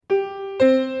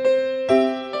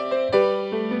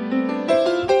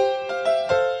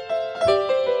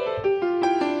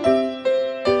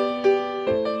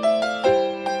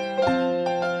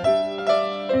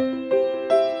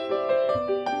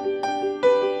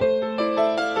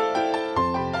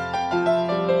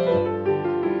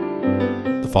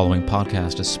following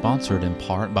podcast is sponsored in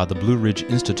part by the Blue Ridge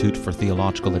Institute for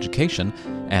Theological Education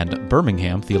and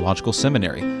Birmingham Theological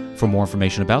Seminary. For more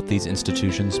information about these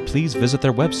institutions, please visit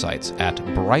their websites at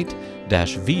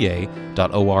bright-va.org.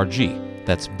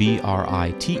 That's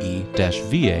brite-va.org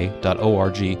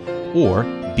or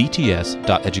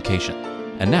bts.education.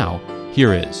 And now,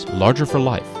 here is Larger for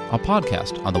Life, a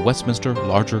podcast on the Westminster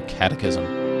Larger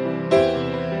Catechism.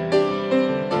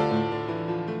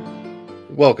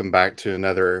 Welcome back to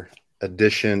another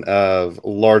edition of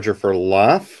Larger for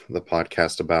Life, the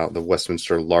podcast about the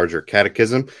Westminster Larger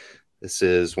Catechism. This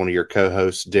is one of your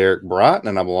co-hosts, Derek Bright,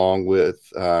 and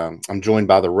I'm joined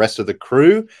by the rest of the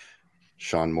crew,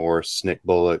 Sean Morris, Nick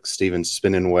Bullock, Stephen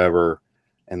Spinnenweber,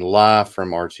 and live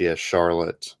from RTS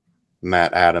Charlotte,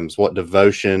 Matt Adams. What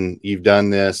devotion. You've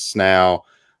done this now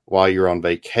while you're on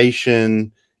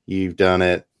vacation. You've done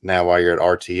it now while you're at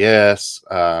RTS.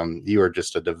 You are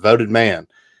just a devoted man,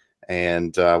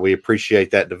 and we appreciate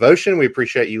that devotion. We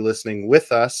appreciate you listening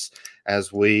with us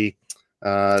as we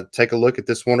take a look at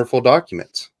this wonderful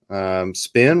document.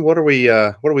 Spin, what are we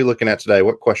looking at today?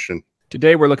 What question?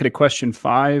 Today we're looking at question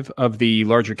 5 of the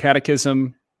Larger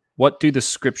Catechism. What do the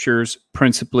Scriptures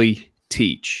principally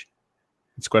teach?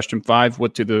 It's question 5.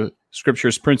 What do the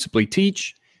Scriptures principally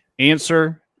teach?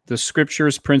 Answer: the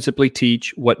Scriptures principally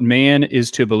teach what man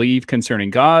is to believe concerning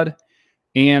God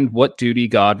and what duty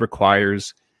God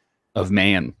requires of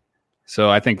man. So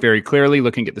I think very clearly,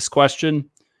 looking at this question,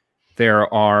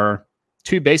 there are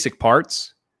two basic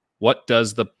parts. What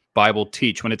does the Bible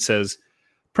teach? When it says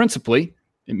principally,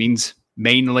 it means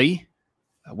mainly.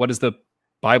 What does the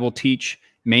Bible teach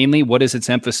mainly? What is its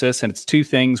emphasis? And it's two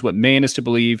things: what man is to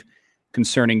believe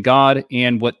concerning God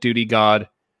and what duty God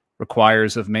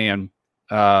requires of man.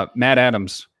 Matt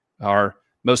Adams, our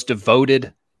most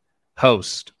devoted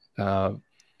host,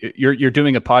 you're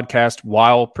doing a podcast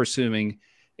while pursuing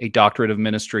a doctorate of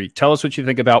ministry. Tell us what you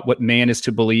think about what man is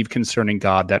to believe concerning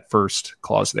God, that first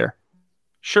clause there.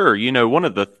 Sure. One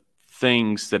of the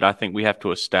things that I think we have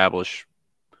to establish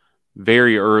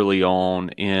very early on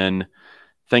in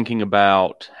thinking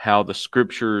about how the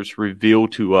Scriptures reveal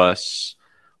to us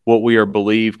what we are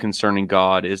believed concerning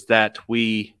God is that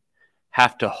we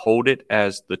have to hold it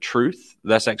as the truth.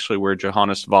 That's actually where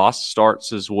Johannes Vos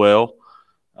starts as well.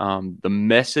 The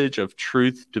message of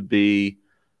truth to be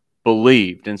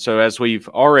believed. And so as we've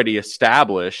already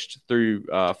established through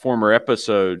former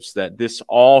episodes, that this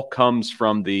all comes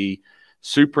from the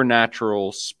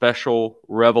supernatural, special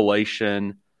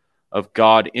revelation of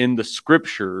God in the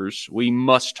Scriptures, we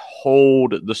must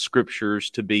hold the Scriptures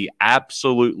to be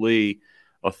absolutely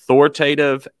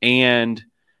authoritative and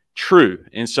true.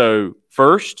 And so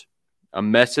first, a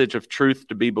message of truth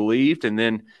to be believed, and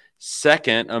then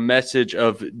second, a message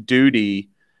of duty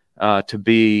to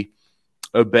be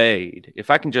obeyed. If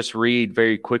I can just read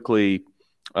very quickly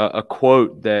a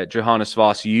quote that Johannes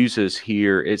Vos uses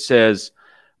here, it says,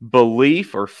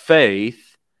 "Belief or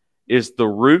faith is the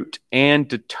root and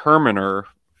determiner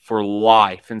for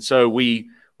life." And so we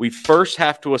first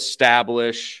have to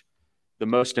establish the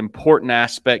most important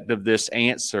aspect of this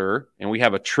answer, and we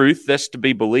have a truth that's to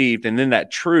be believed, and then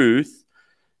that truth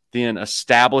then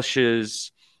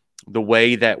establishes the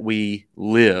way that we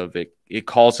live. It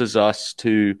causes us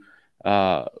to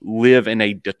live in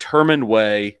a determined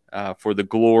way for the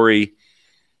glory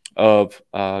of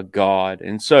God.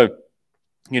 And so,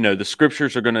 the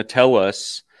Scriptures are going to tell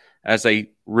us, as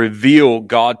they reveal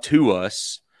God to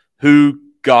us, who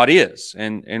God is.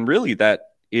 And really that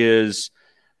is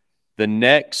the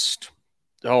next,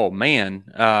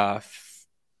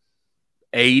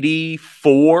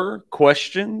 84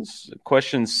 questions.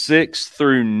 Questions 6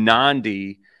 through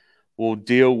 90 will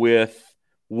deal with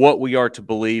what we are to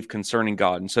believe concerning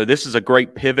God. And so this is a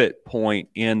great pivot point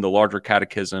in the Larger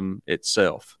Catechism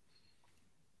itself.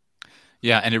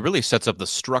 Yeah, and it really sets up the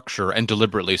structure, and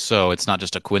deliberately so. It's not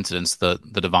just a coincidence. The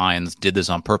divines did this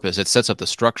on purpose. It sets up the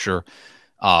structure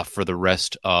for the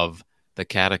rest of the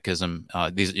catechism.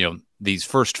 These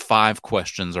first 5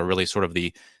 questions are really sort of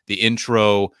the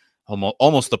intro,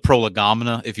 almost the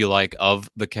prolegomena, if you like, of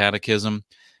the catechism.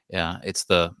 Yeah, it's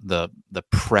the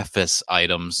preface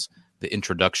items, the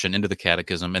introduction into the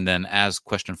catechism, and then as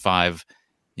question 5,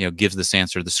 gives this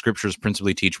answer, the Scriptures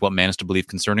principally teach what man is to believe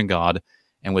concerning God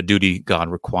and what duty God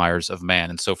requires of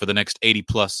man. And so for the next 80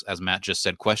 plus, as Matt just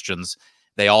said, questions,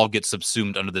 they all get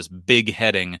subsumed under this big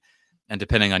heading. And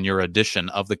depending on your edition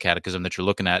of the catechism that you're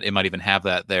looking at, it might even have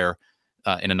that there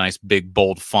in a nice big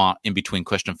bold font in between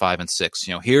question 5 and 6.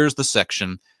 Here's the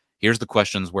section, here's the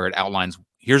questions where it outlines,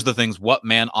 here's the things what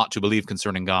man ought to believe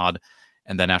concerning God.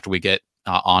 And then after we get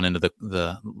on into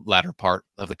the latter part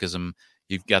of the catechism,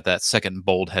 you've got that second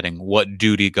bold heading, what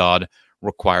duty God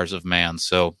requires of man.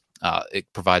 So it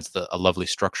provides a lovely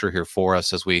structure here for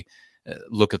us as we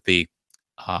look at the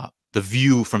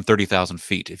view from 30,000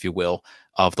 feet, if you will,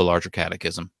 of the Larger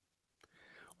Catechism.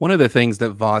 One of the things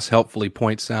that Voss helpfully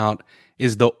points out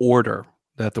is the order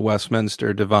that the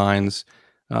Westminster divines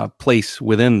place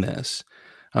within this.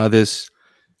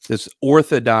 This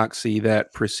orthodoxy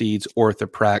that precedes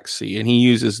orthopraxy. And he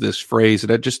uses this phrase,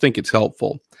 and I just think it's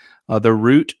helpful. The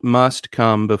root must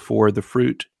come before the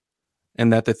fruit,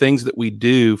 and that the things that we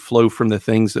do flow from the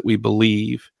things that we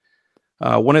believe.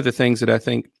 One of the things that I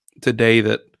think today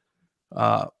that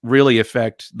really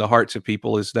affect the hearts of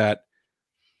people is that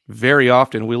very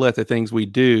often we let the things we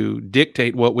do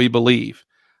dictate what we believe.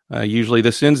 Usually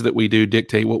the sins that we do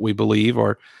dictate what we believe,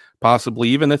 or possibly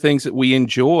even the things that we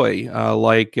enjoy,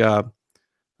 like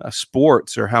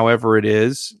sports or however it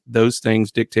is. Those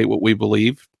things dictate what we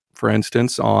believe, for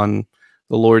instance, on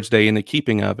the Lord's Day and the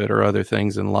keeping of it, or other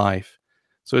things in life.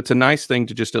 So it's a nice thing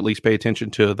to just at least pay attention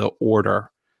to the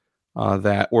order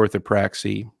that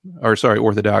orthodoxy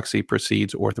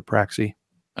precedes orthopraxy.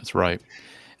 That's right.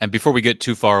 And before we get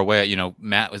too far away,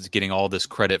 Matt was getting all this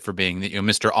credit for being,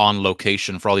 Mr. On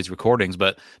location for all these recordings.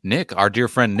 But Nick, our dear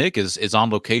friend Nick, is on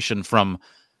location from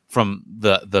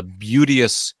the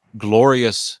beauteous,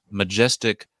 glorious,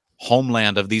 majestic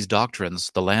homeland of these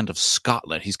doctrines, the land of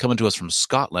Scotland. He's coming to us from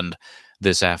Scotland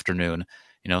this afternoon.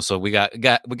 So we got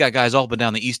guys all up and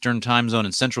down the Eastern time zone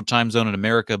and Central time zone in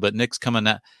America, but Nick's coming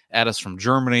at us from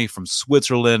Germany, from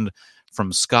Switzerland,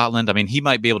 from Scotland. I mean, he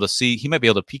might be able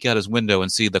to peek out his window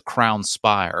and see the crown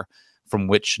spire from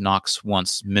which Knox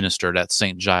once ministered at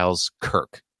St. Giles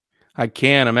Kirk. I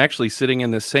can. I'm actually sitting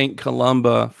in the St.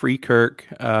 Columba Free Kirk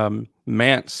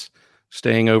manse,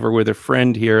 staying over with a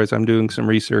friend here as I'm doing some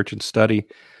research and study.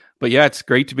 But yeah, it's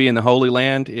great to be in the Holy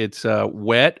Land. It's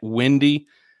wet, windy,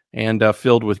 and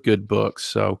filled with good books.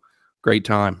 So great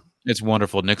time. It's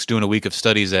wonderful. Nick's doing a week of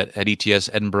studies at ETS,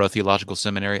 Edinburgh Theological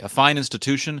Seminary, a fine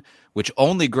institution which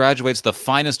only graduates the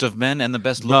finest of men and the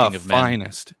best looking of men. The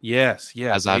finest. Yes.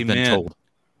 As I've been told.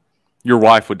 Your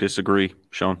wife would disagree,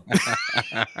 Sean.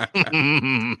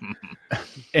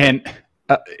 And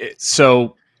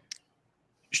so,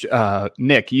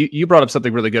 Nick, you brought up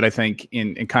something really good, I think,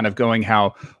 in kind of going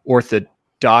how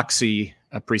orthodoxy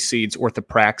precedes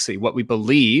orthopraxy. What we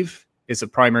believe is of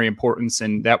primary importance,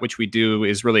 and that which we do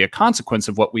is really a consequence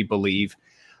of what we believe.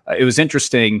 It was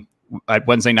interesting, at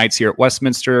Wednesday nights here at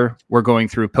Westminster, we're going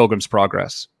through Pilgrim's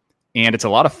Progress, and it's a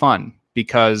lot of fun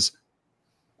because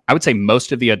I would say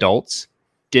most of the adults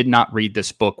did not read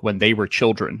this book when they were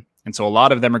children. And so a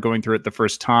lot of them are going through it the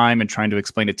first time and trying to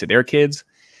explain it to their kids.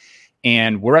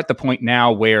 And we're at the point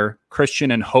now where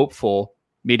Christian and hopeful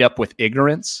meet up with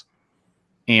ignorance.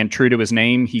 And true to his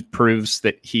name, he proves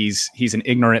that he's an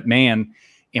ignorant man.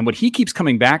 And what he keeps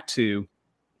coming back to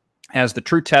as the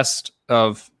true test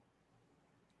of,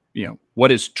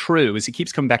 what is true is he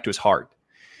keeps coming back to his heart.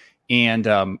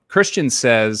 And Christian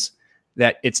says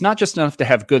that it's not just enough to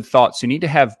have good thoughts. You need to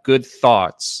have good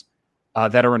thoughts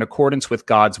that are in accordance with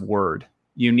God's word.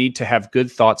 You need to have good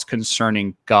thoughts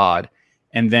concerning God.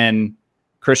 And then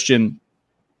Christian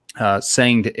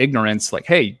saying to ignorance, like,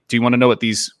 hey, do you want to know what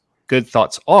these good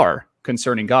thoughts are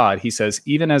concerning God? He says,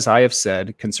 even as I have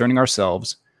said concerning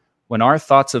ourselves, when our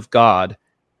thoughts of God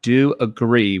do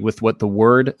agree with what the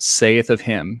word saith of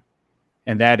him,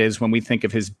 and that is when we think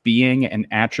of his being and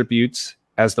attributes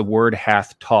as the word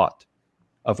hath taught,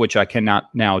 of which I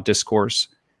cannot now discourse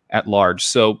at large.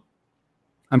 So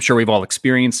I'm sure we've all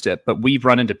experienced it, but we've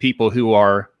run into people who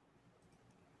are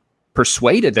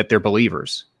persuaded that they're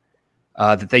believers,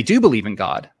 that they do believe in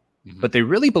God, but they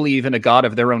really believe in a God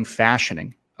of their own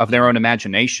fashioning, of their own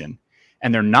imagination,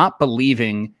 and they're not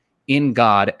believing in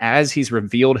God as he's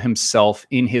revealed himself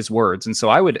in his words. And so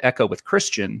I would echo with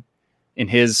Christian in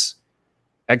his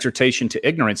exhortation to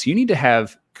ignorance. You need to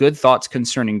have good thoughts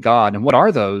concerning God. And what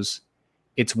are those?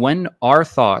 It's when our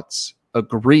thoughts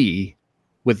agree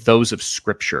with those of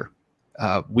Scripture.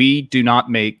 We do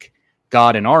not make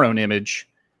God in our own image.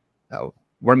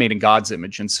 We're made in God's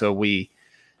image. And so we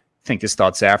think his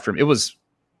thoughts after him. It was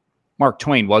Mark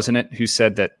Twain, wasn't it, who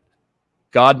said that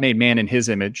God made man in his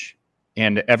image,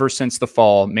 and ever since the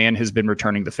fall, man has been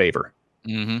returning the favor.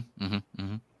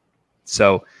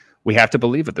 So we have to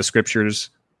believe what the Scriptures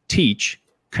teach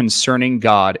concerning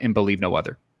God and believe no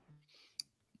other.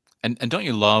 And don't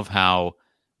you love how,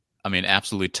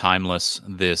 absolutely timeless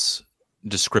this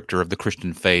descriptor of the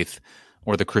Christian faith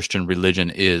or the Christian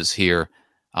religion is here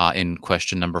in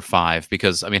question number 5?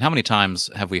 Because, how many times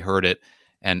have we heard it?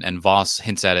 And Voss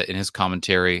hints at it in his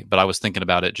commentary, but I was thinking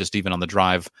about it just even on the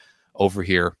drive over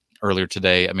here earlier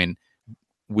today. I mean,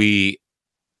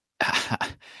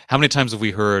 how many times have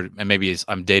we heard, and maybe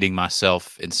I'm dating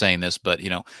myself in saying this, but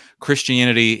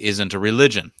Christianity isn't a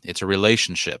religion, it's a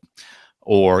relationship.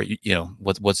 Or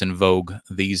what's in vogue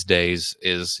these days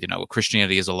is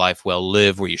Christianity is a life well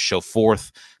lived, where you show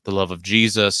forth the love of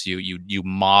Jesus, you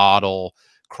model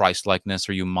Christ likeness,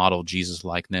 or you model Jesus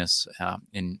likeness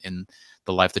in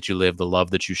the life that you live, the love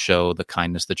that you show, the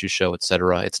kindness that you show,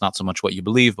 etc. It's not so much what you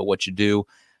believe, but what you do.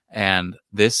 And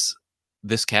this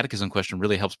catechism question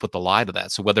really helps put the lie to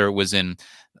that. So whether it was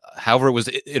however it was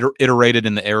iterated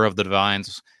in the era of the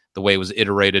divines, the way it was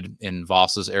iterated in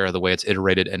Voss's era, the way it's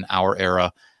iterated in our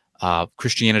era,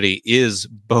 Christianity is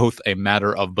both a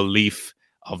matter of belief,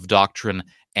 of doctrine,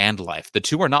 and life. The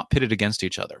two are not pitted against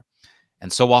each other.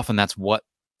 And so often that's what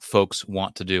folks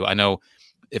want to do. I know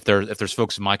if there's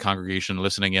folks in my congregation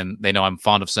listening in, they know I'm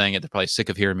fond of saying it. They're probably sick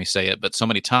of hearing me say it. But so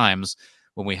many times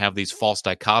when we have these false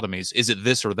dichotomies, is it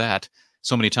this or that?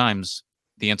 So many times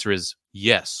the answer is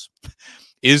yes.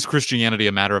 Is Christianity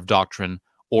a matter of doctrine,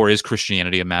 or is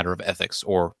Christianity a matter of ethics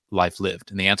or life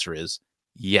lived? And the answer is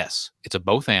yes. It's a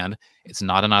both and. It's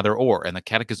not an either or. And the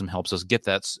Catechism helps us get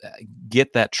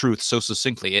that truth so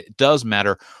succinctly. It does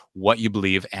matter what you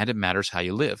believe, and it matters how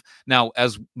you live. Now,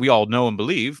 as we all know and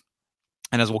believe,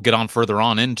 and as we'll get on further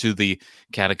on into the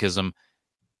Catechism,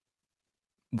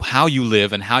 how you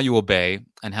live and how you obey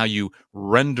and how you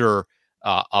render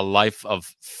a life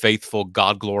of faithful,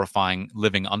 God-glorifying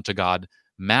living unto God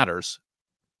matters.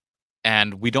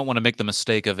 And we don't want to make the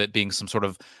mistake of it being some sort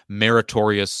of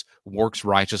meritorious works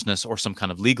righteousness or some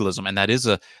kind of legalism. And that is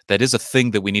a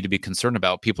thing that we need to be concerned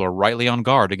about. People are rightly on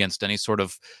guard against any sort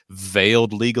of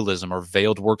veiled legalism or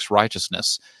veiled works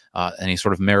righteousness, any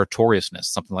sort of meritoriousness,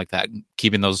 something like that.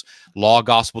 Keeping those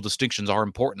law-gospel distinctions are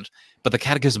important. But the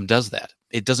Catechism does that.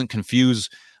 It doesn't confuse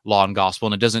law and gospel,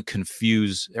 and it doesn't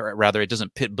it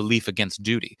doesn't pit belief against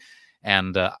duty.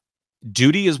 And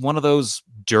duty is one of those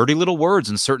dirty little words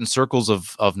in certain circles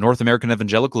of North American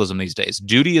evangelicalism these days.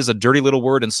 Duty is a dirty little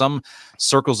word in some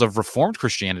circles of Reformed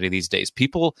Christianity these days.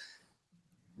 People,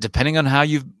 depending on how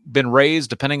you've been raised,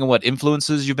 depending on what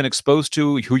influences you've been exposed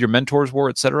to, who your mentors were,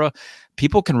 etc.,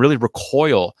 people can really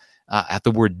recoil at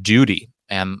the word duty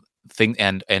and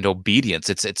obedience.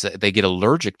 They get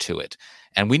allergic to it,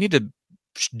 and we need to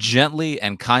gently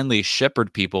and kindly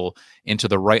shepherd people into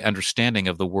the right understanding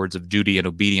of the words of duty and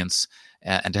obedience,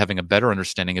 and having a better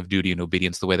understanding of duty and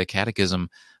obedience the way the Catechism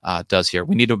does here.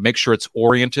 We need to make sure it's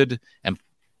oriented and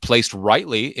placed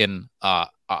rightly in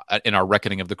our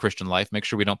reckoning of the Christian life. Make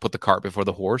sure we don't put the cart before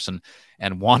the horse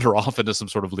and wander off into some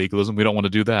sort of legalism. We don't want to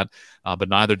do that, but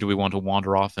neither do we want to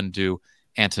wander off into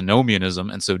antinomianism.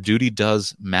 And so duty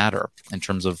does matter in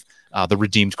terms of the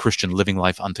redeemed Christian living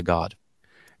life unto God.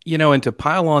 And to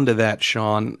pile onto that,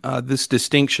 Sean, this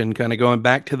distinction, kind of going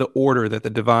back to the order that the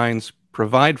divines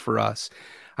provide for us,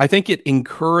 I think it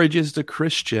encourages the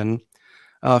Christian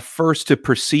first to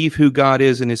perceive who God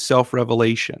is in his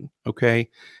self-revelation, okay?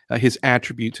 His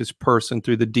attributes, his person,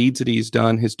 through the deeds that he's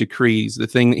done, his decrees, the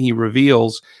thing that he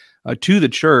reveals to the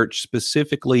church,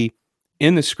 specifically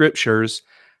in the scriptures,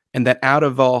 and that out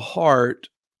of a heart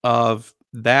of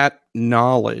that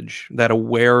knowledge, that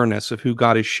awareness of who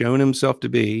God has shown himself to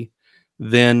be,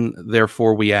 then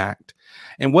therefore we act.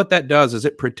 And what that does is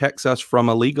it protects us from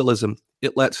a legalism.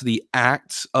 It lets the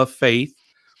acts of faith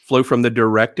flow from the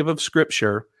directive of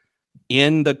Scripture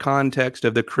in the context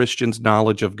of the Christian's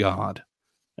knowledge of God.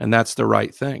 And that's the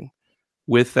right thing.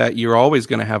 With that, you're always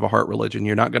going to have a heart religion.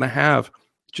 You're not going to have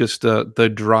just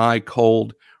the dry,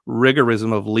 cold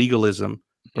rigorism of legalism,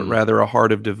 but rather a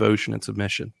heart of devotion and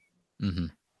submission. Mm-hmm.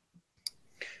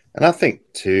 And I think,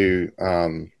 too,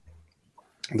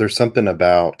 there's something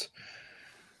about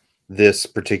this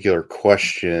particular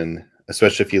question,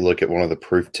 especially if you look at one of the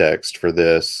proof texts for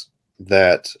this,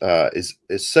 that is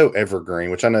so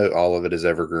evergreen, which I know all of it is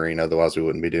evergreen. Otherwise, we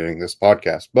wouldn't be doing this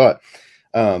podcast. But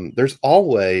there's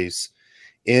always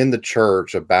in the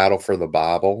church a battle for the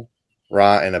Bible,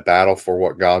 right? And a battle for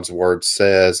what God's word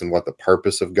says and what the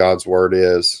purpose of God's word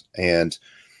is. And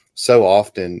so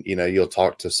often, you'll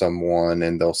talk to someone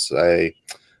and they'll say,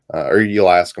 or you'll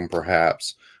ask them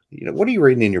perhaps, what are you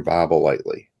reading in your Bible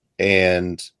lately?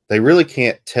 And they really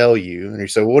can't tell you. And you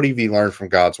say, well, what have you learned from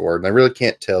God's word? And they really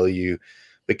can't tell you,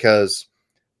 because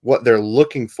what they're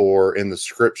looking for in the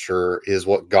scripture is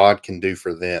what God can do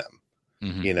for them.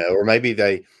 Mm-hmm. Or maybe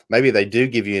they do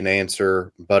give you an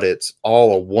answer, but it's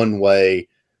all a one-way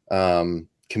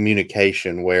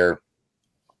communication, where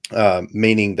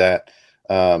meaning that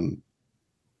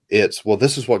it's, well,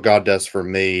 this is what God does for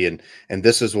me, and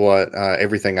this is what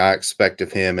everything I expect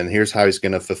of him, and here's how he's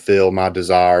going to fulfill my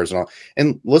desires and all.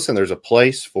 And listen, there's a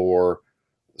place for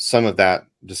some of that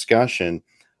discussion,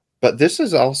 but this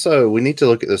is also, we need to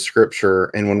look at the scripture,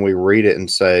 and when we read it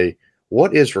and say,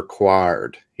 what is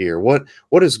required here? What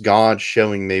is God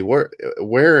showing me?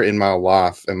 Where in my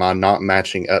life am I not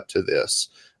matching up to this?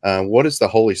 What is the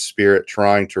Holy Spirit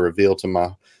trying to reveal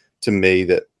to me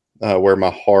that where my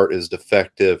heart is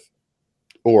defective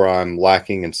or I'm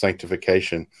lacking in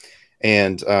sanctification?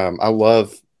 And I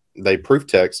love the proof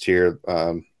text here,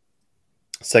 2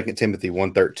 Timothy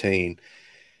 1:13.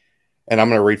 And I'm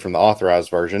going to read from the Authorized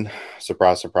Version.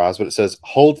 Surprise, surprise. But it says,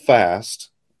 hold fast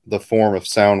the form of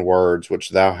sound words which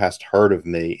thou hast heard of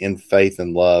me in faith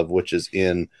and love, which is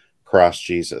in Christ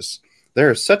Jesus.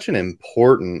 There is such an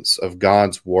importance of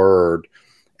God's word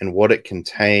and what it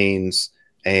contains,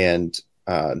 and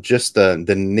just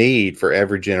the need for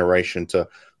every generation to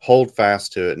hold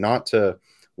fast to it, not to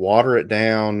water it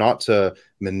down, not to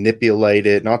manipulate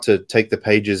it, not to take the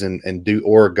pages and do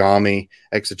origami,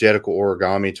 exegetical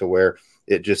origami, to where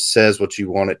it just says what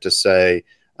you want it to say.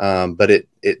 But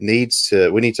we need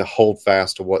to hold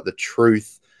fast to what the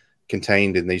truth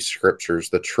contained in these scriptures,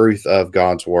 the truth of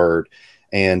God's word.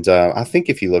 And I think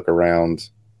if you look around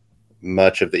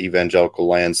much of the evangelical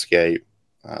landscape,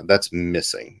 that's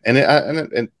missing, and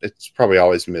it's probably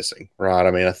always missing, right?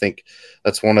 I mean, I think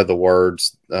that's one of the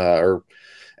words or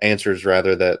answers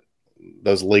rather that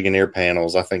those Ligonier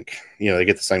panels, I think, they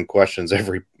get the same questions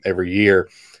every year,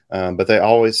 but they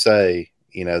always say,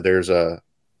 there's a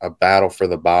battle for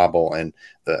the Bible and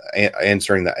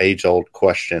answering the age-old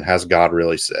question, has God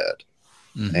really said?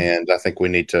 Mm-hmm. And I think we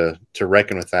need to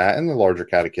reckon with that, and the Larger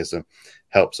Catechism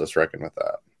helps us reckon with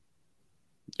that.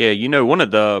 Yeah, one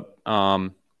of the,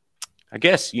 I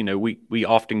guess, we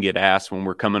often get asked when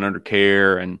we're coming under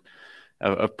care and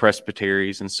of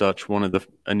presbyteries and such, one of the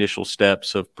initial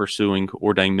steps of pursuing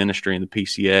ordained ministry in the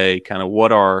PCA, kind of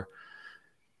what our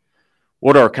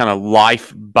kind of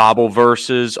life Bible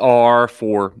verses are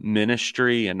for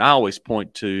ministry. And I always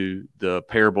point to the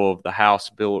parable of the house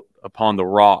built upon the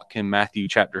rock in Matthew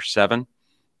chapter 7.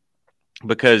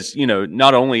 Because,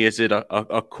 not only is it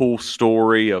a cool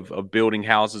story of building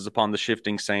houses upon the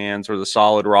shifting sands or the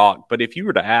solid rock, but if you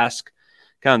were to ask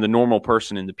kind of the normal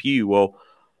person in the pew, well,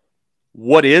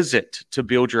 what is it to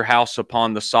build your house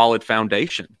upon the solid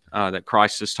foundation that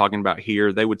Christ is talking about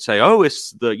here? They would say, oh,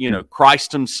 it's the,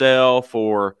 Christ himself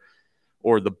or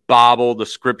the Bible, the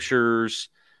scriptures.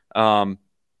 But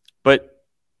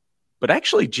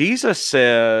actually Jesus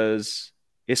says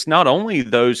it's not only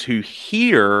those who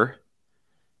hear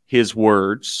his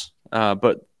words,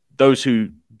 but those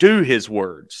who do his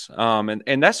words.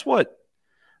 And that's what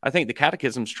I think the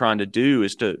Catechism is trying to do,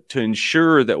 is to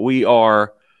ensure that we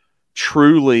are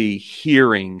truly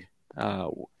hearing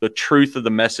the truth of the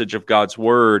message of God's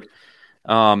word.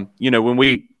 When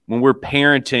we're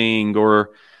parenting,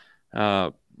 or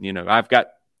I've got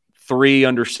 3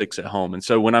 under 6 at home, and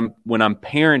so when I'm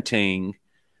parenting,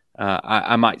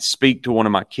 I might speak to one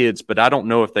of my kids, but I don't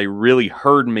know if they really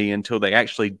heard me until they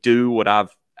actually do what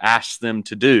I've asked them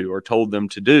to do or told them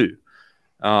to do.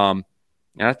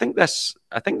 And I think that's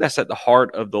at the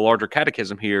heart of the Larger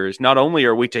Catechism here, is not only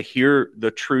are we to hear the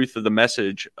truth of the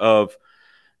message of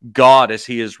God as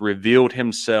he has revealed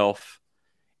himself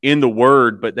in the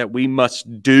word, but that we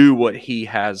must do what he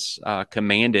has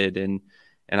commanded. And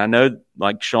I know,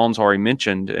 like Sean's already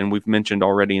mentioned, and we've mentioned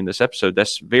already in this episode,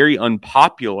 that's very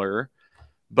unpopular.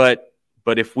 But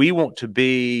if we want to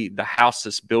be the house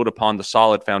that's built upon the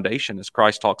solid foundation, as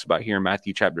Christ talks about here in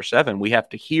Matthew chapter 7, we have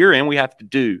to hear and we have to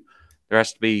do. There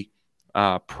has to be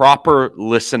proper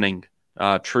listening,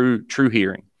 true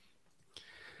hearing.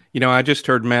 I just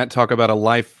heard Matt talk about a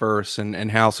life verse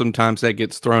and how sometimes that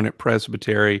gets thrown at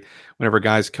presbytery whenever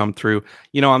guys come through.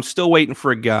 I'm still waiting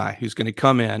for a guy who's going to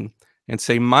come in and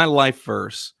say, my life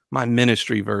verse, my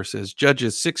ministry verse is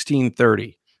Judges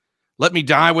 16:30. Let me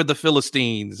die with the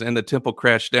Philistines. And the temple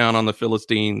crashed down on the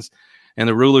Philistines and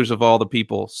the rulers of all the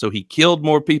people. So he killed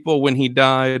more people when he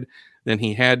died than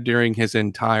he had during his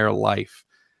entire life.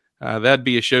 That'd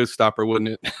be a showstopper,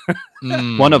 wouldn't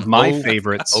it? One of my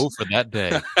favorites. For that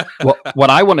day. Well, what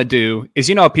I want to do is,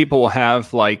 how people will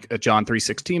have like a John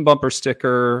 3:16 bumper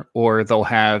sticker, or they'll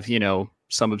have,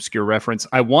 some obscure reference.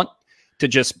 I want to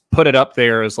just put it up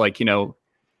there as like, in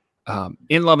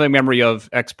loving memory of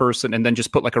X person, and then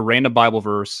just put like a random Bible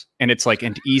verse, and it's like,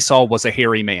 and Esau was a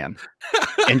hairy man,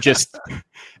 and just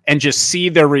see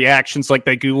their reactions. Like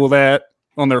they Google that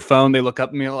on their phone, they look up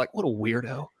at me like, what a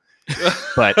weirdo.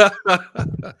 But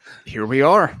here we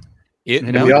are. It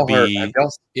You know? Have would y'all heard? Have be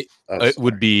y'all? it, Oh, it sorry.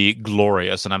 would be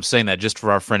glorious, and I'm saying that just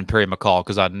for our friend Perry McCall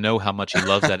because I know how much he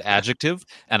loves that adjective,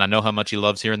 and I know how much he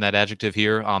loves hearing that adjective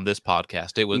here on this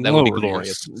podcast. That would be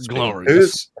glorious.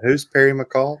 Glorious. Who's Perry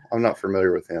McCall? I'm not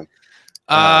familiar with him.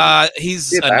 Is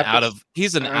he a Baptist?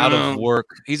 He's an out of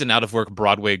work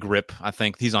Broadway grip. I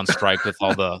think he's on strike with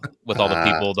all the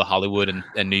people, the Hollywood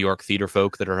and New York theater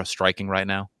folk that are striking right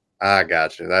now. I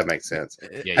got you. That makes sense.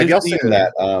 Yeah, Have yeah. y'all seen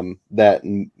that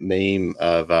meme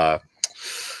of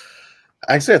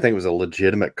actually I think it was a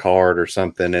legitimate card or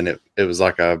something, and it was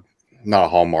like not a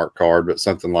Hallmark card, but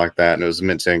something like that, and it was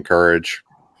meant to encourage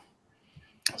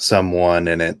someone,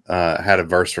 and it had a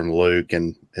verse from Luke,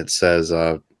 and it says,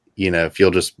 if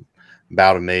you'll just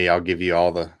bow to me, I'll give you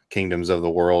all the kingdoms of the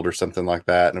world, or something like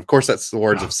that. And of course, that's the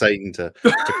words of Satan to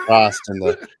Christ in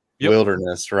the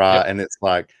wilderness, right? Yep. And it's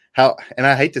like and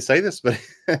I hate to say this, but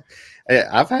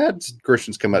I've had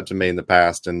Christians come up to me in the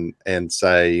past and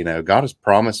say, God has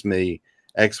promised me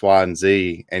X, Y, and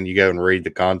Z, and you go and read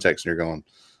the context, and you're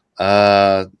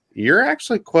going, you're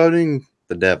actually quoting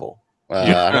the devil. I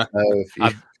don't know if you.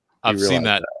 I've seen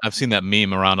that. I've seen that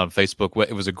meme around on Facebook.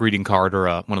 It was a greeting card or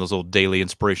one of those old daily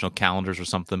inspirational calendars or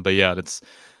something. But yeah, it's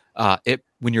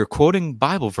when you're quoting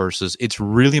Bible verses, it's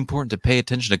really important to pay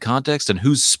attention to context and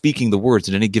who's speaking the words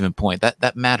at any given point.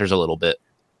 That matters a little bit.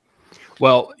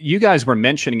 Well, you guys were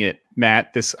mentioning it,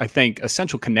 Matt, this, I think,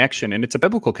 essential connection, and it's a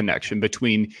biblical connection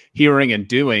between hearing and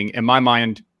doing. And my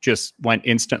mind just went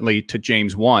instantly to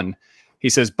James 1. He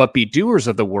says, but be doers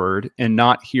of the word and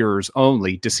not hearers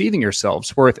only, deceiving yourselves.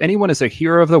 For if anyone is a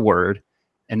hearer of the word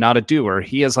and not a doer,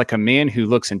 he is like a man who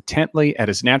looks intently at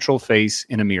his natural face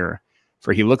in a mirror.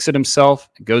 For he looks at himself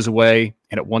and goes away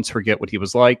and at once forget what he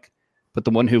was like. But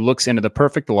the one who looks into the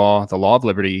perfect law, the law of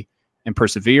liberty, and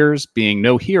perseveres, being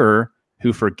no hearer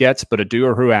who forgets, but a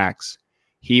doer who acts,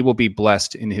 he will be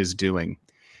blessed in his doing.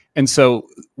 And so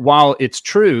while it's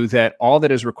true that all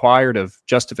that is required of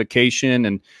justification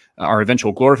and our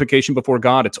eventual glorification before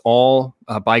God, it's all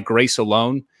by grace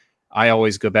alone. I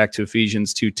always go back to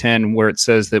Ephesians 2:10, where it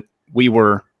says that we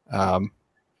were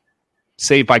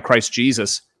saved by Christ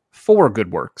Jesus for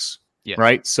good works, yes.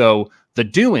 Right? So the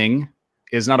doing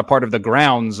is not a part of the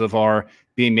grounds of our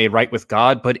being made right with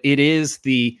God, but it is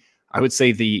I would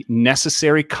say, the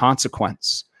necessary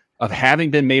consequence of having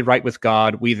been made right with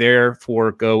God. We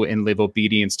therefore go and live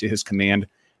obedience to his command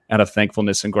out of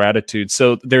thankfulness and gratitude.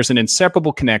 So there's an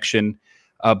inseparable connection,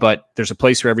 but there's a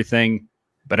place for everything,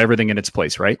 but everything in its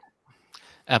place, right?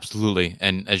 Absolutely.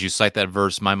 And as you cite that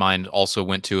verse, my mind also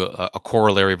went to a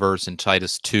corollary verse in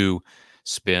Titus 2,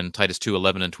 Titus 2,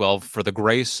 11 and 12. For the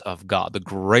grace of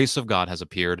God has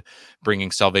appeared,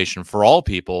 bringing salvation for all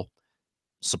people.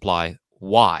 Supply.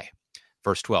 Why?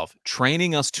 Verse 12,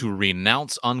 training us to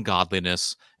renounce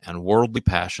ungodliness and worldly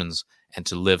passions and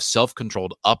to live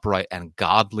self-controlled, upright, and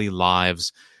godly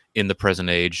lives in the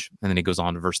present age. And then he goes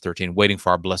on to verse 13, waiting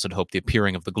for our blessed hope, the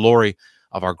appearing of the glory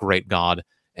of our great God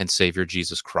and Savior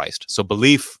Jesus Christ. So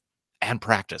belief and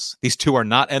practice. These two are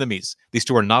not enemies. These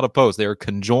two are not opposed. They are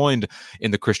conjoined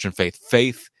in the Christian faith.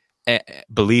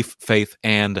 Belief, faith,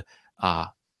 and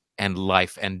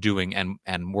life and doing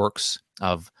and works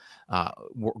of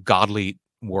godly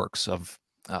works of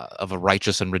a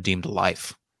righteous and redeemed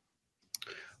life.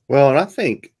 Well, and I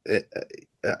think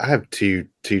I have two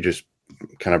just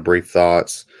kind of brief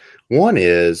thoughts. One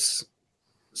is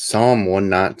Psalm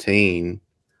 119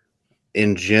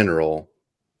 in general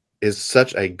is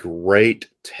such a great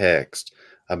text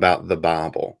about the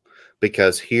Bible,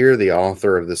 because here the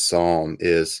author of the psalm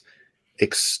is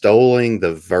extolling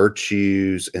the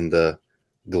virtues and the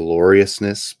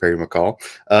gloriousness, Perry McCall,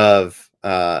 of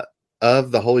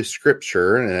the Holy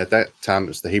Scripture, and at that time it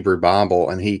was the Hebrew Bible,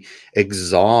 and he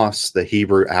exhausts the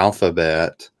Hebrew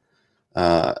alphabet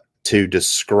to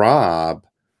describe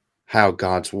how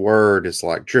God's word is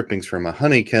like drippings from a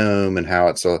honeycomb, and how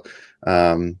it's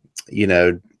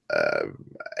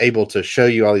able to show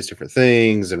you all these different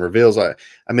things and reveals.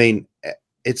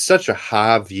 It's such a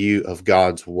high view of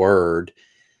God's word.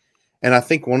 And I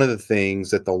think one of the things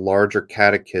that the larger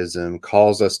catechism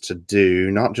calls us to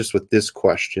do, not just with this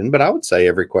question, but I would say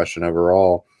every question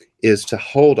overall, is to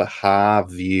hold a high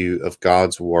view of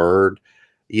God's word.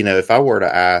 If I were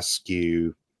to ask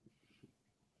you,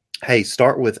 hey,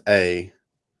 start with A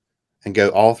and go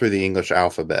all through the English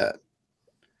alphabet,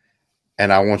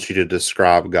 and I want you to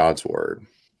describe God's word,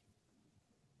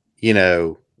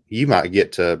 you might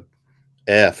get to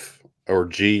F or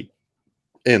G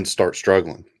and start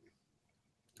struggling.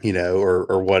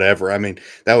 Or whatever.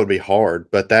 That would be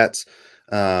hard, but that's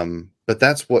But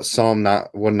that's what Psalm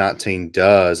 119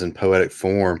 does in poetic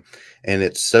form. And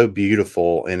it's so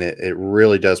beautiful, and it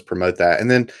really does promote that. And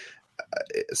then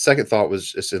second thought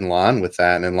was just in line with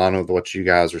that and in line with what you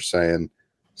guys are saying.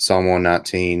 Psalm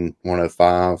 119,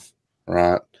 105,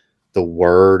 right? The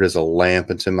word is a lamp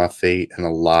unto my feet and a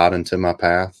light unto my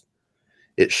path.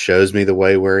 It shows me the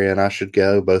way wherein I should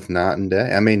go, both night and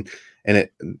day. I mean, and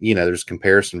it, there's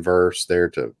comparison verse there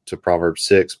to Proverbs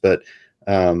 6, but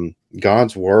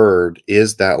God's word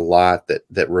is that light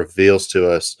that reveals to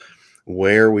us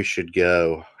where we should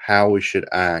go, how we should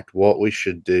act, what we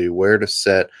should do, where to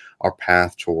set our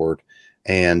path toward.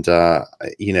 And, I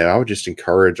would just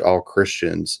encourage all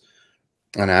Christians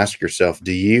and ask yourself,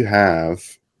 do you have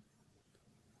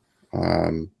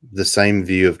the same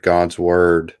view of God's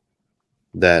word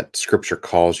that Scripture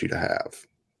calls you to have?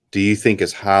 Do you think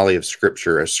as highly of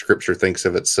Scripture as Scripture thinks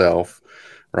of itself,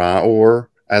 right? Or,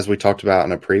 as we talked about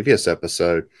in a previous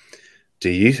episode, do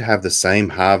you have the same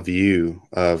high view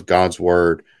of God's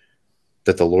word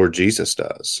that the Lord Jesus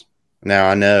does? Now,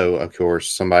 I know, of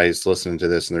course, somebody's listening to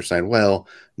this and they're saying, well,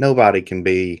 nobody can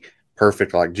be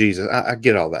perfect like Jesus. I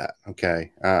get all that.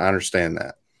 Okay. I understand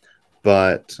that.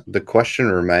 But the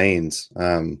question remains,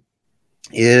 can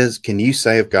you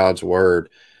say of God's word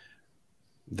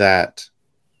that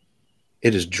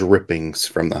it is drippings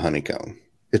from the honeycomb?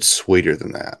 It's sweeter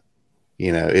than that.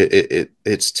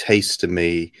 Its taste to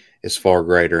me is far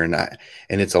greater, and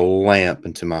it's a lamp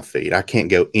unto my feet. I can't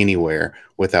go anywhere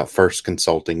without first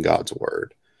consulting God's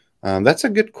word. That's a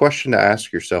good question to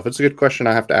ask yourself. It's a good question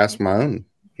I have to ask my own,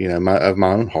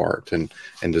 my own heart and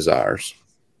desires.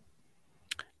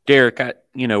 Derek,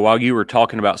 while you were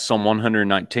talking about Psalm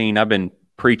 119, I've been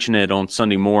preaching it on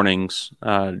Sunday mornings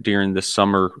during this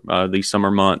summer, these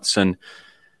summer months, and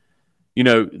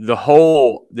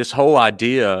this whole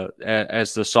idea,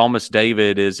 as the psalmist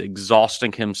David is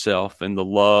exhausting himself in the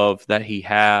love that he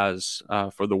has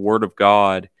for the Word of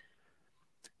God,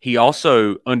 he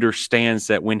also understands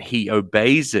that when he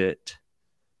obeys it,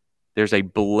 there's a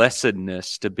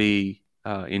blessedness to be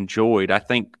enjoyed. I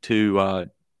think to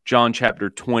John chapter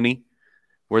 20,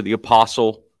 where the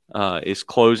apostle is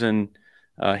closing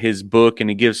his book, and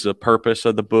he gives the purpose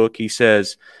of the book. He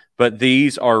says, "But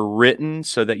these are written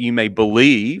so that you may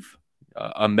believe,"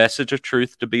 a message of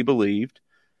truth to be believed,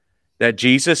 "that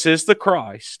Jesus is the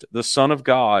Christ, the Son of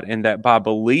God, and that by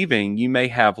believing you may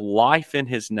have life in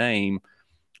his name."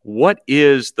 What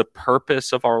is the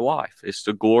purpose of our life? It's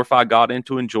to glorify God and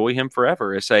to enjoy him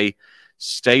forever. It's a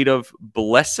state of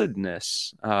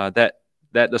blessedness that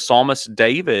the psalmist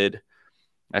David,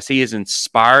 as he is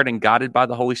inspired and guided by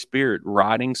the Holy Spirit,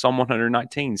 writing Psalm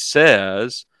 119,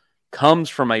 says comes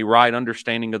from a right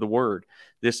understanding of the word.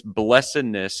 This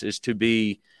blessedness is to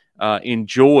be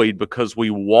enjoyed because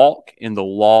we walk in the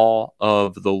law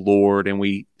of the Lord and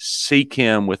we seek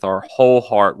him with our whole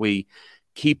heart. We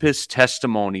keep his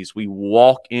testimonies. We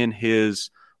walk in his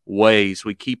ways.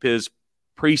 We keep his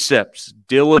precepts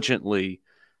diligently,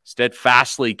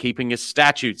 steadfastly, keeping his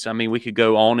statutes. I mean, we could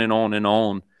go on and on and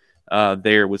on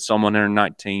there with Psalm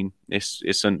 119.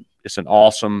 It's an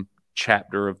awesome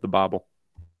chapter of the Bible.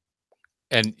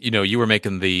 And, you were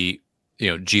making the,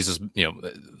 Jesus, the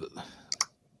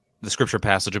scripture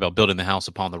passage about building the house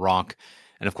upon the rock.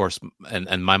 And of course,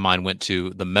 and my mind went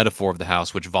to the metaphor of the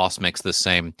house, which Voss makes the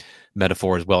same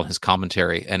metaphor as well in his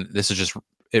commentary. And this is just,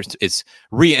 it's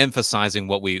re-emphasizing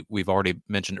what we've already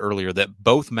mentioned earlier, that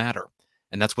both matter.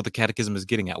 And that's what the catechism is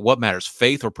getting at. What matters,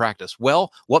 faith or practice?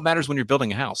 Well, what matters when you're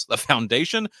building a house, the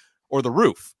foundation or the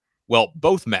roof? Well,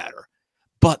 both matter.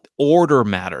 But order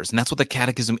matters, and that's what the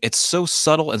catechism, it's so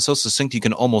subtle and so succinct you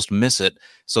can almost miss it.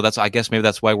 So I guess maybe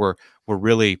that's why we're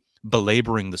really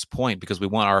belaboring this point, because we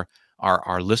want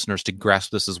our listeners to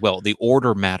grasp this as well. The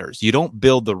order matters. You don't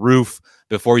build the roof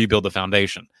before you build the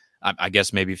foundation. I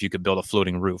guess maybe if you could build a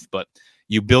floating roof, but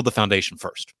you build the foundation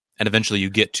first, and eventually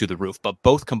you get to the roof. But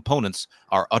both components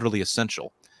are utterly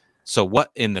essential. So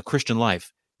what in the Christian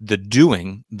life, the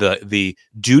doing, the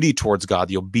duty towards God,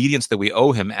 the obedience that we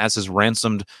owe him as his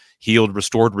ransomed, healed,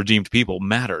 restored, redeemed people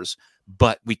matters.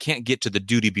 But we can't get to the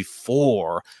duty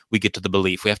before we get to the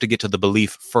belief. We have to get to the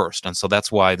belief first. And so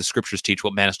that's why the scriptures teach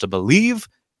what man is to believe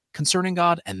concerning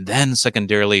God, and then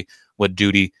secondarily, what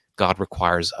duty God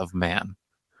requires of man.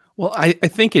 Well, I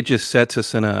think it just sets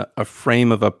us in a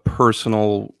frame of a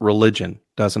personal religion,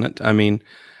 doesn't it? I mean,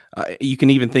 you can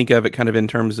even think of it kind of in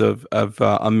terms of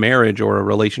a marriage or a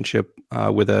relationship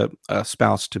with a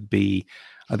spouse to be.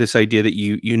 This idea that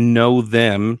you know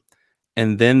them,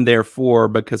 and then therefore,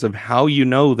 because of how you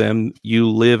know them, you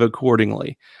live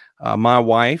accordingly. My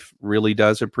wife really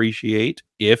does appreciate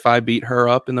if I beat her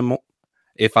up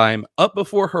If I'm up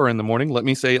before her in the morning, let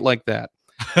me say it like that.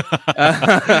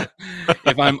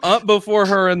 If I'm up before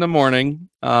her in the morning,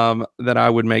 that I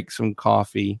would make some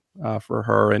coffee for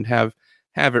her and have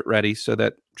it ready so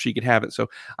that she could have it. So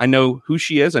I know who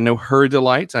she is. I know her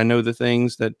delights. I know the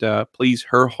things that please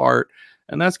her heart.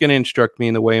 And that's going to instruct me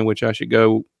in the way in which I should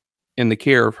go in the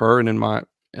care of her and in my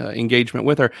engagement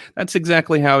with her. That's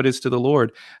exactly how it is to the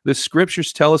Lord. The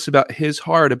scriptures tell us about his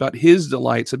heart, about his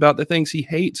delights, about the things he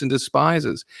hates and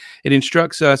despises. It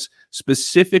instructs us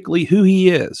specifically who he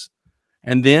is.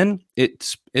 And then it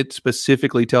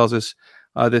specifically tells us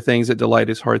the things that delight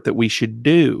his heart that we should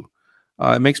do.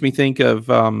 It makes me think of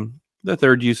the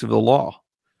third use of the law.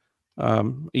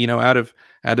 Out of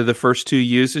the first two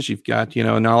uses, you've got,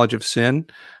 a knowledge of sin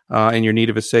and your need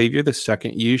of a savior. The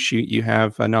second use, you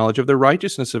have a knowledge of the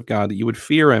righteousness of God, that you would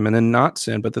fear him and then not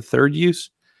sin. But the third use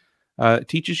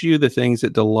teaches you the things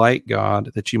that delight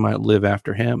God, that you might live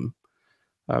after him.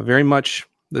 Very much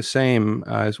the same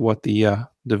as what the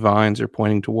divines are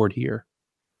pointing toward here.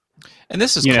 And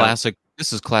this is classic.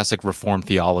 This is classic Reformed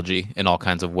theology in all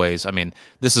kinds of ways. I mean,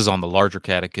 this is on the Larger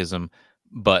Catechism,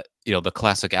 but the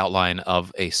classic outline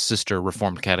of a sister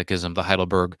Reformed Catechism, the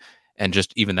Heidelberg, and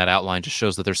just even that outline just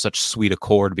shows that there's such sweet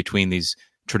accord between these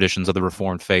traditions of the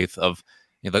Reformed faith. Of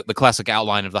the classic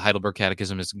outline of the Heidelberg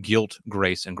Catechism is guilt,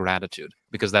 grace, and gratitude,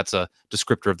 because that's a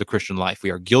descriptor of the Christian life.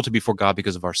 We are guilty before God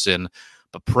because of our sin,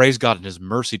 but praise God in his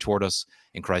mercy toward us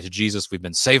in Christ Jesus. We've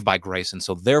been saved by grace, and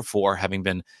so therefore, having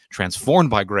been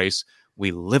transformed by grace,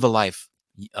 we live a life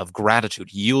of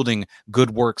gratitude, yielding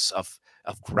good works of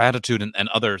gratitude and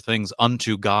other things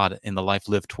unto God in the life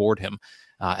lived toward him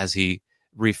as he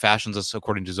refashions us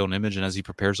according to his own image and as he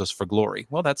prepares us for glory.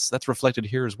 Well, that's reflected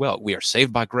here as well. We are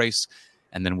saved by grace,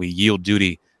 and then we yield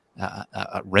duty,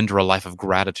 render a life of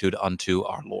gratitude unto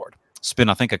our Lord. Spin,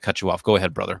 I think I cut you off. Go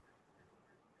ahead, brother.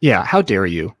 Yeah, how dare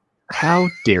you? How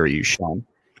dare you, Sean?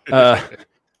 But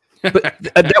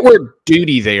that word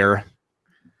duty there,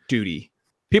 duty,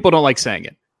 people don't like saying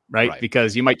it, right?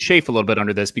 Because you might chafe a little bit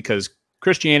under this, because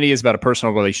Christianity is about a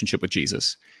personal relationship with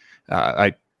Jesus.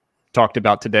 I talked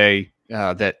about today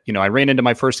that, I ran into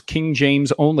my first King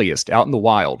James onlyist out in the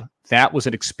wild. That was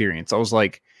an experience. I was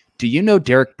like, do you know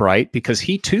Derek Bright? Because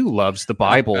he too loves the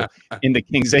Bible in the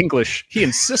King's English. He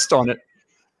insists on it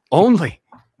only.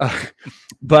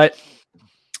 But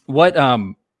what I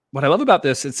love about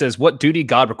this, it says, what duty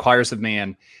God requires of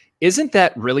man. Isn't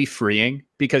that really freeing?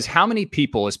 Because how many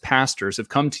people as pastors have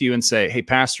come to you and say, hey,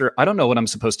 pastor, I don't know what I'm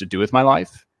supposed to do with my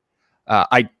life.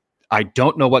 I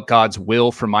don't know what God's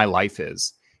will for my life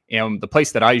is. And the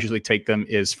place that I usually take them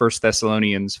is 1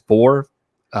 Thessalonians 4,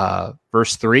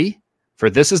 verse 3. For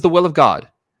this is the will of God,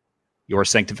 your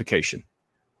sanctification.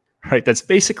 Right? That's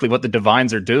basically what the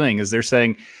divines are doing, is they're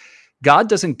saying, God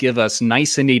doesn't give us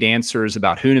nice and neat answers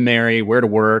about who to marry, where to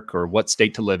work, or what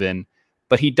state to live in,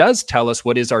 but he does tell us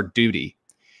what is our duty.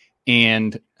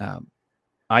 And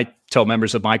I tell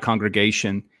members of my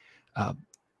congregation,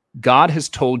 God has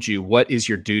told you what is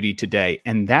your duty today,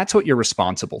 and that's what you're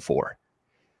responsible for.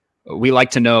 We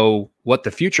like to know what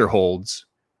the future holds,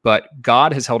 but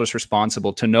God has held us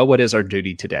responsible to know what is our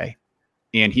duty today.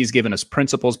 And he's given us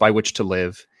principles by which to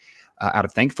live out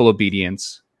of thankful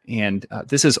obedience. And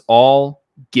this is all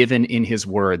given in his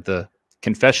word. The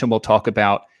confession will talk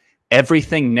about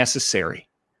everything necessary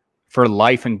for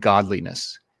life and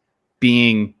godliness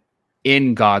being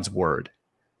in God's word.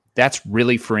 That's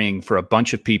really freeing for a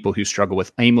bunch of people who struggle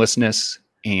with aimlessness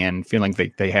and feeling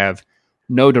they have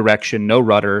no direction, no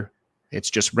rudder. It's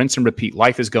just rinse and repeat.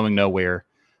 Life is going nowhere.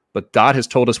 But God has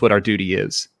told us what our duty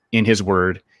is in his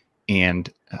word,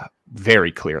 and very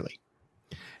clearly.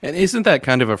 And isn't that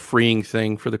kind of a freeing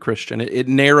thing for the Christian? It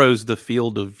narrows the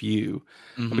field of view,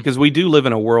 because we do live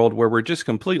in a world where we're just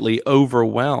completely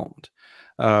overwhelmed.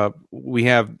 We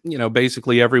have,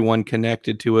 basically everyone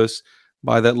connected to us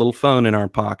by that little phone in our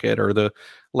pocket or the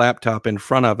laptop in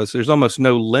front of us. There's almost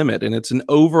no limit, and it's an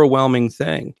overwhelming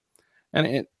thing.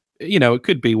 And it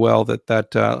could be well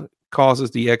that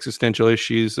causes the existential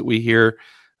issues that we hear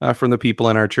from the people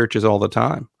in our churches all the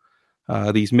time.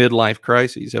 These midlife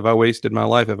crises. Have I wasted my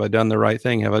life? Have I done the right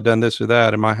thing? Have I done this or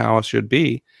that? Am I how I should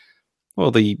be?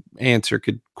 Well, the answer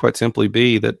could quite simply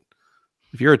be that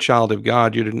if you're a child of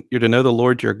God, you're to know the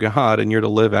Lord your God, and you're to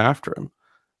live after him.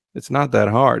 It's not that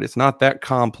hard. It's not that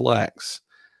complex.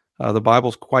 The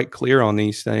Bible's quite clear on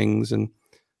these things. And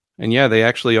yeah, they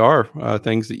actually are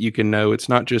things that you can know. It's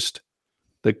not just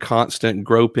the constant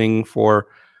groping for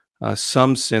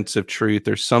some sense of truth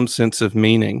or some sense of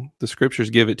meaning. The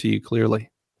scriptures give it to you clearly.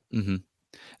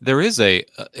 There is a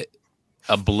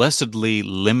blessedly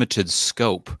limited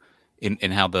scope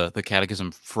in how the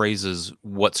Catechism phrases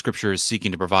what Scripture is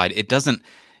seeking to provide.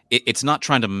 It's not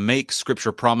trying to make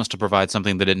Scripture promise to provide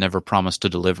something that it never promised to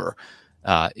deliver.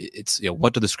 It's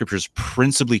what do the Scriptures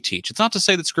principally teach? It's not to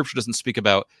say that Scripture doesn't speak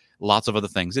about lots of other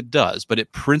things. It does, but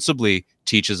it principally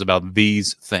teaches about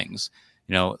these things.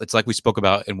 It's like we spoke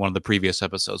about in one of the previous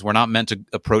episodes. We're not meant to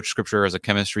approach Scripture as a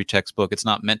chemistry textbook. It's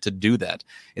not meant to do that.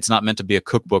 It's not meant to be a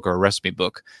cookbook or a recipe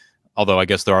book. Although I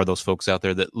guess there are those folks out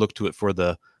there that look to it for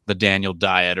the Daniel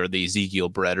diet or the Ezekiel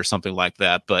bread or something like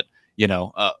that. But,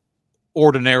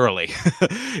 ordinarily,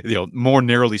 more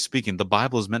narrowly speaking, the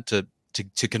Bible is meant to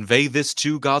convey this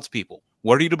to God's people.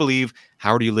 What are you to believe?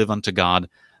 How do you live unto God?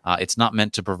 It's not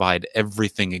meant to provide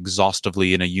everything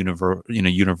exhaustively in a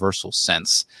universal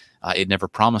sense. It never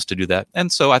promised to do that.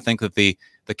 And so I think that the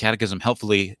Catechism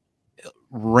helpfully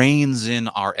reins in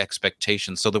our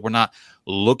expectations so that we're not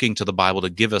looking to the Bible to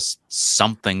give us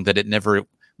something that it never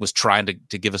was trying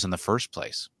to give us in the first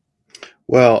place.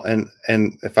 Well, and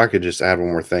if I could just add one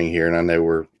more thing here, and I know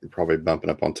we're probably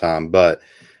bumping up on time, but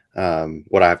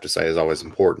what I have to say is always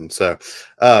important. So,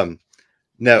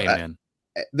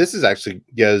 this is actually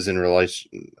goes in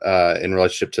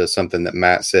relationship to something that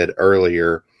Matt said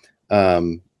earlier.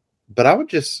 But I would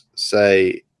just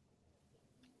say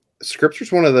Scripture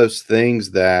is one of those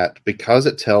things that, because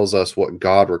it tells us what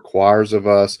God requires of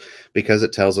us, because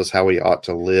it tells us how we ought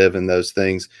to live in those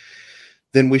things,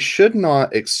 then we should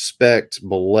not expect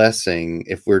blessing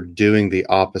if we're doing the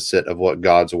opposite of what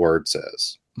God's word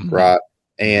says, right?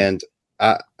 And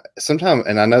sometimes,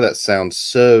 and I know that sounds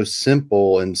so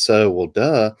simple and so, well,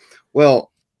 duh.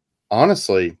 Well,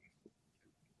 honestly,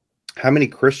 how many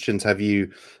Christians have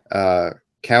you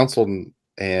counseled,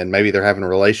 and maybe they're having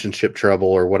relationship trouble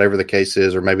or whatever the case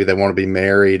is, or maybe they want to be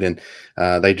married and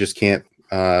they just can't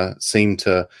seem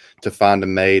to find a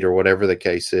mate or whatever the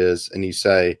case is, and you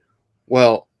say,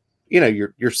 well,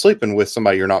 you're sleeping with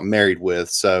somebody you're not married with,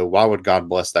 so why would God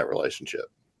bless that relationship?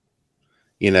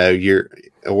 You're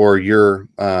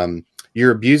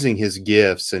abusing his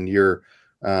gifts, and you're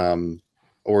lying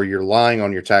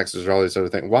on your taxes or all these other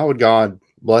things. Why would God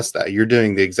bless that? You're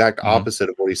doing the exact opposite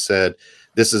of what he said.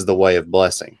 This is the way of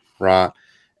blessing, right?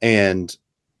 And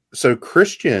so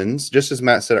Christians, just as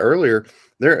Matt said earlier,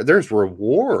 there's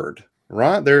reward,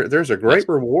 right? There's a great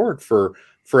reward for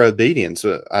obedience.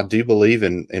 I do believe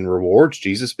in rewards,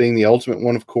 Jesus being the ultimate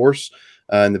one, of course,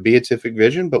 in the beatific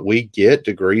vision, but we get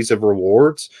degrees of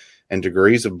rewards and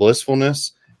degrees of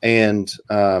blissfulness, and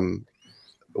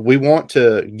we want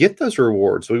to get those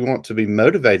rewards. We want to be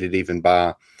motivated even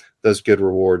by those good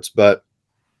rewards, but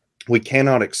we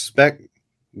cannot expect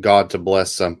God to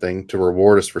bless something, to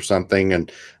reward us for something,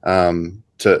 and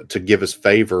to give us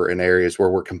favor in areas where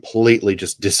we're completely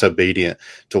just disobedient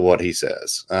to what he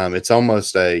says. It's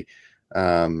almost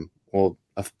well,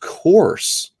 of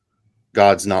course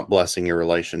God's not blessing your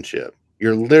relationship.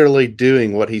 You're literally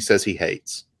doing what he says he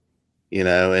hates,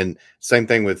 and same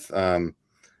thing with,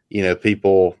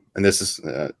 people, and this is,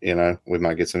 we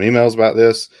might get some emails about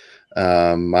this.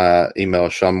 My email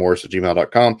is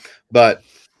seanmorris@gmail.com, but,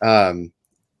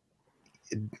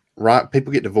 right.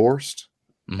 People get divorced,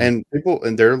 and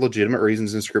there are legitimate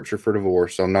reasons in Scripture for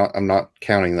divorce. So I'm not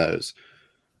counting those,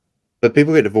 but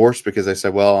people get divorced because they say,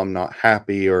 well, I'm not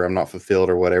happy, or I'm not fulfilled,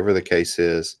 or whatever the case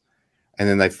is. And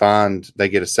then they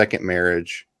get a second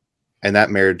marriage, and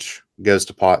that marriage goes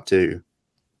to pot too.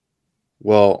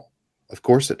 Well, of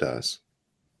course it does,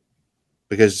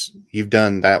 because you've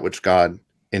done that which God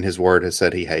in his word has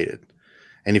said he hated.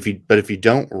 And if you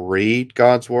don't read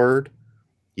God's word,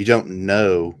 you don't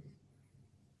know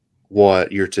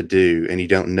what you're to do, and you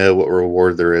don't know what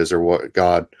reward there is, or what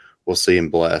God will see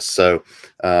and bless. So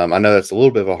I know that's a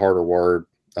little bit of a harder word,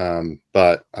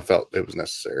 but I felt it was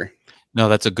necessary. No,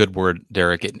 that's a good word,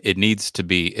 Derek. It needs to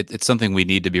be, it's something we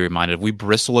need to be reminded of. We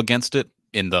bristle against it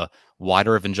in the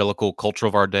wider evangelical culture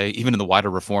of our day, even in the wider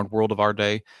Reformed world of our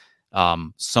day.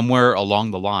 Somewhere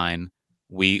along the line,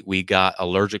 we got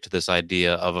allergic to this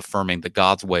idea of affirming that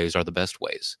God's ways are the best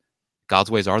ways.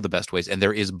 God's ways are the best ways, and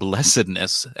there is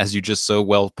blessedness, as you just so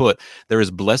well put. There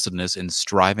is blessedness in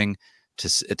striving to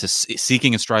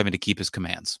seeking and striving to keep his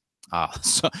commands.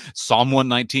 So Psalm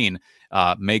 119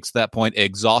 makes that point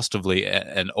exhaustively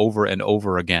and over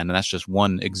again, and that's just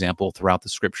one example throughout the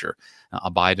Scripture.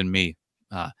 Abide in me,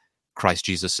 Christ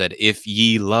Jesus said, if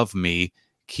ye love me,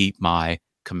 keep my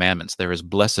commandments. There is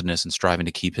blessedness in striving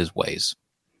to keep his ways.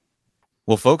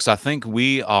 Well, folks, I think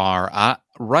we are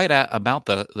right at about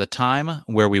the time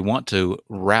where we want to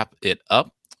wrap it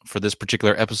up for this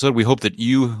particular episode. We hope that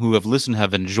you who have listened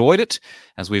have enjoyed it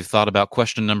as we've thought about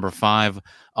question number 5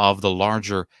 of the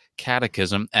Larger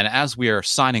Catechism. And as we are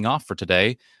signing off for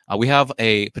today, we have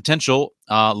a potential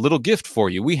little gift for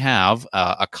you. We have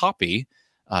a copy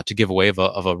to give away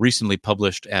of a recently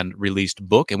published and released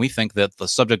book. And we think that the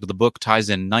subject of the book ties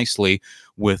in nicely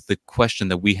with the question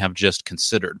that we have just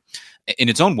considered. In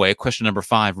its own way, question number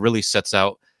 5 really sets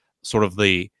out sort of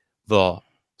the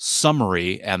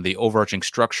summary and the overarching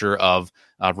structure of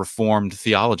Reformed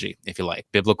theology, if you like,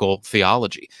 biblical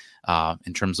theology,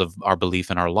 in terms of our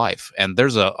belief in our life. And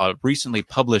there's a recently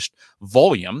published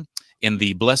volume in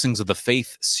the Blessings of the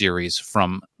Faith series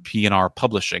from P&R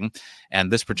Publishing.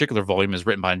 And this particular volume is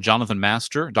written by Jonathan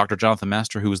Master, Dr. Jonathan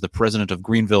Master, who is the president of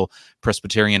Greenville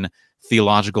Presbyterian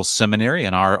Theological Seminary,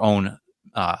 and our own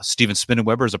Stephen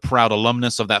Spinnenweber is a proud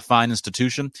alumnus of that fine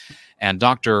institution. And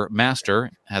Dr. Master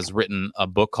has written a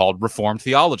book called Reformed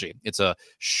Theology. It's a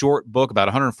short book, about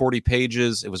 140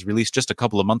 pages. It was released just a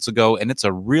couple of months ago, and it's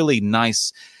a really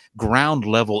nice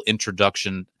ground-level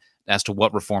introduction as to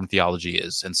what Reformed theology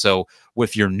is. And so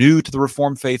if you're new to the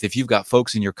Reformed faith, if you've got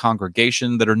folks in your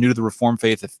congregation that are new to the Reformed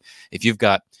faith, if you've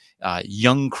got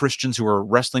young Christians who are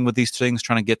wrestling with these things,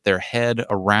 trying to get their head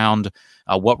around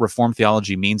what Reformed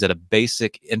theology means at a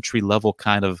basic entry-level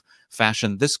kind of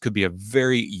fashion, this could be a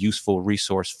very useful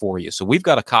resource for you. So we've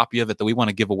got a copy of it that we want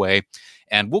to give away,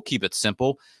 and we'll keep it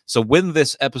simple. So when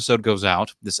this episode goes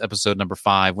out, this episode number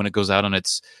 5, when it goes out on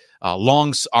its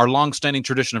our long-standing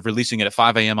tradition of releasing it at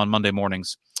 5 a.m. on Monday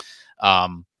mornings,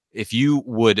 if you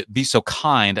would be so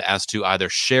kind as to either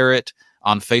share it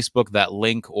on Facebook, that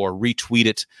link, or retweet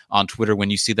it on Twitter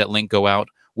when you see that link go out,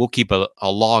 we'll keep a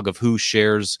log of who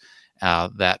shares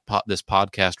this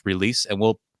podcast release, and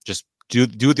we'll just do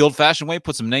it the old-fashioned way,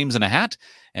 put some names in a hat,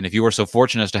 and if you are so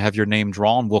fortunate as to have your name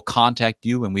drawn, we'll contact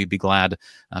you, and we'd be glad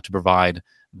to provide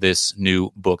this new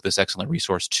book, this excellent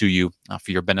resource to you for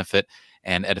your benefit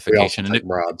and edification. We also take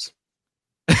bribes.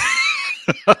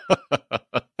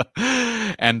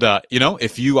 And,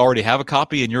 if you already have a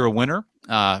copy and you're a winner,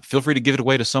 feel free to give it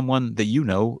away to someone that you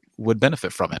know would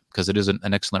benefit from it, because it is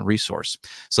an excellent resource.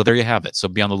 So there you have it. So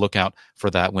be on the lookout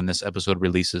for that when this episode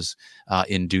releases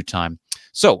in due time.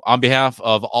 So on behalf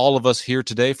of all of us here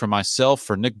today, for myself,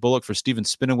 for Nick Bullock, for Stephen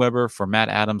Spinnenweber, for Matt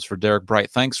Adams, for Derek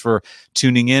Bright, thanks for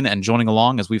tuning in and joining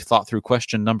along as we've thought through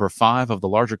question number 5 of the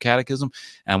Larger Catechism.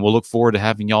 And we'll look forward to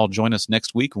having y'all join us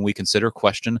next week when we consider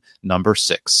question number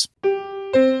 6.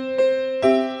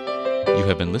 You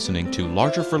have been listening to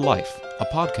Larger for Life, a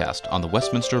podcast on the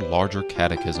Westminster Larger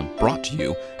Catechism, brought to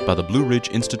you by the Blue Ridge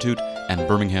Institute and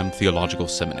Birmingham Theological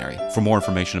Seminary. For more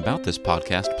information about this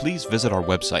podcast, please visit our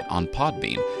website on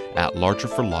Podbean at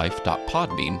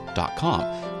largerforlife.podbean.com,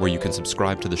 where you can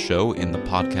subscribe to the show in the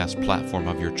podcast platform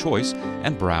of your choice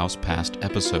and browse past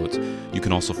episodes. You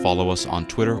can also follow us on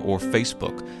Twitter or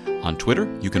Facebook. On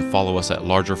Twitter, you can follow us at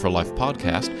Larger for Life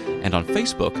Podcast, and on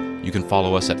Facebook, you can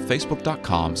follow us at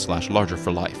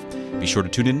facebook.com/largerforlife. Be sure to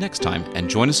tune in next time and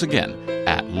join us again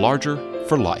at Larger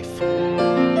for Life.